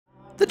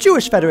The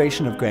Jewish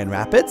Federation of Grand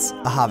Rapids,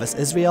 Ahavas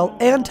Israel,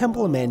 and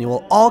Temple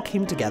Emmanuel all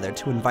came together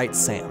to invite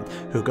Sam,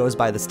 who goes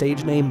by the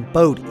stage name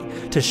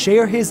Bodi, to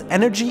share his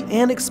energy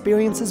and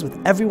experiences with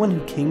everyone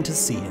who came to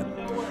see him.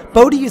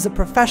 Bodi is a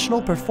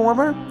professional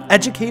performer,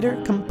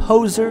 educator,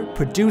 composer,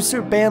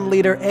 producer, band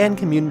leader, and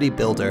community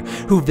builder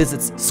who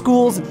visits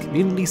schools and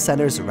community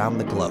centers around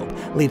the globe,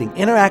 leading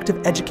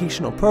interactive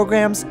educational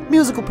programs,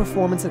 musical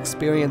performance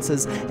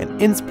experiences, and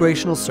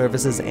inspirational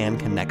services and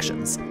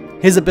connections.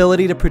 His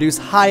ability to produce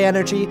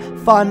high-energy,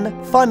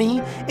 fun,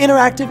 funny,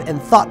 interactive,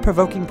 and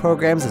thought-provoking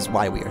programs is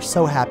why we are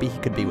so happy he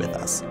could be with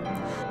us.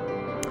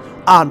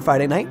 On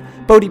Friday night,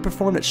 Bodi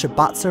performed at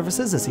Shabbat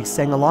services as he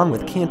sang along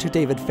with Cantor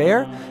David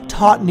Fair,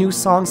 taught new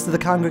songs to the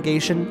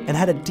congregation, and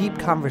had a deep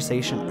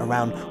conversation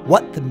around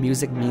what the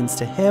music means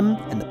to him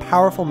and the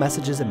powerful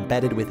messages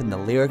embedded within the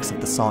lyrics of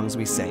the songs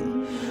we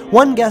sing.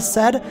 One guest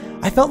said,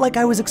 "I felt like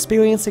I was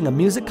experiencing a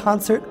music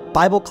concert,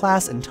 Bible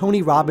class, and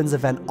Tony Robbins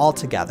event all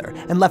together,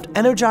 and left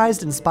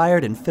energized,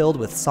 inspired, and filled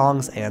with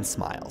songs and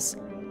smiles."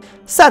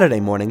 Saturday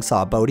morning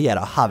saw Bodi at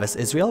Ahavas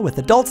Israel with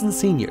adults and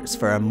seniors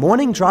for a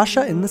morning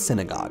drasha in the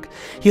synagogue.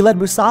 He led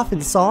Musaf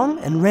in song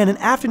and ran an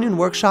afternoon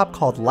workshop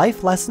called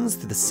Life Lessons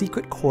Through the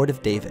Secret Chord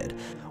of David.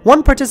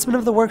 One participant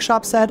of the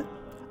workshop said,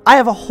 "I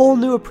have a whole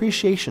new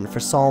appreciation for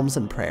psalms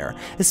and prayer,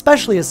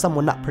 especially as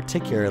someone not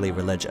particularly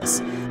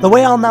religious. The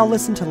way I'll now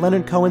listen to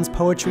Leonard Cohen's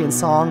poetry and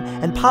song,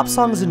 and pop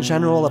songs in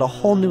general at a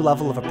whole new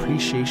level of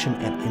appreciation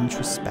and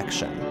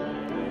introspection."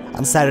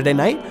 On Saturday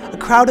night, a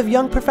crowd of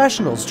young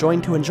professionals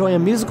joined to enjoy a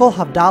musical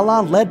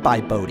Havdalah led by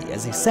Bodi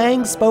as he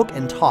sang, spoke,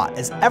 and taught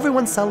as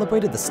everyone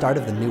celebrated the start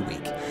of the new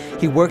week.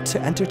 He worked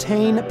to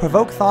entertain,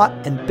 provoke thought,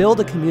 and build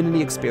a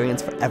community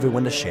experience for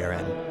everyone to share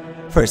in.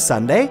 First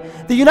Sunday,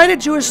 the United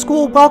Jewish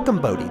School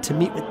welcomed Bodi to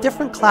meet with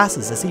different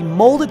classes as he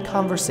molded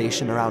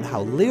conversation around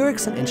how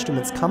lyrics and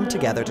instruments come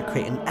together to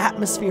create an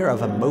atmosphere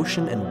of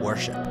emotion and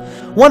worship.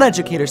 One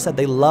educator said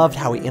they loved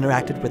how he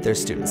interacted with their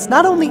students,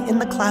 not only in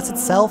the class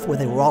itself, where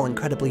they were all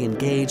incredibly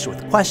engaged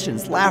with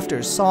questions,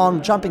 laughter,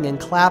 song, jumping, and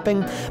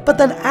clapping, but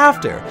then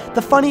after,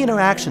 the funny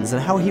interactions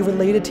and how he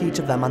related to each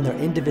of them on their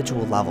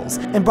individual levels,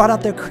 and brought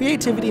out their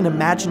creativity and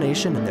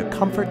imagination and their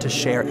comfort to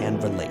share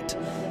and relate.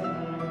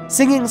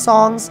 Singing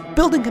songs,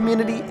 building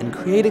community, and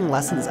creating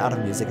lessons out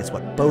of music is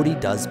what Bodi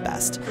does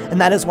best.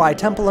 And that is why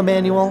Temple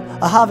Emmanuel,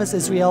 Ahavas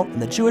Israel,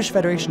 and the Jewish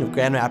Federation of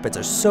Grand Rapids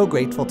are so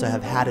grateful to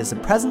have had his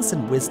presence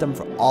and wisdom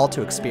for all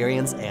to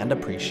experience and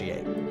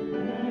appreciate.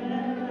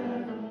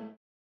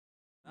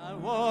 I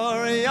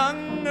wore a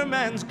younger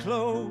man's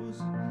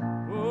clothes.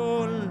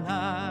 Oh,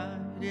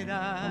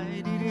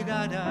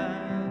 la-di-da-di-di-da-da.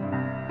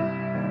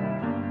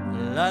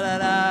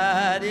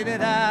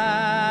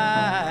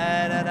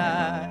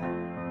 La-da-da-di-da-da-da-da.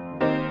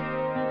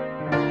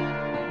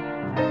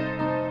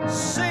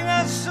 Sing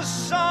us a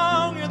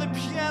song, you're the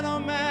piano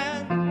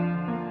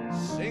man.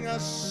 Sing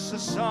us a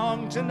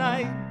song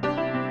tonight,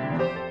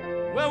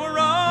 where we're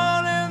all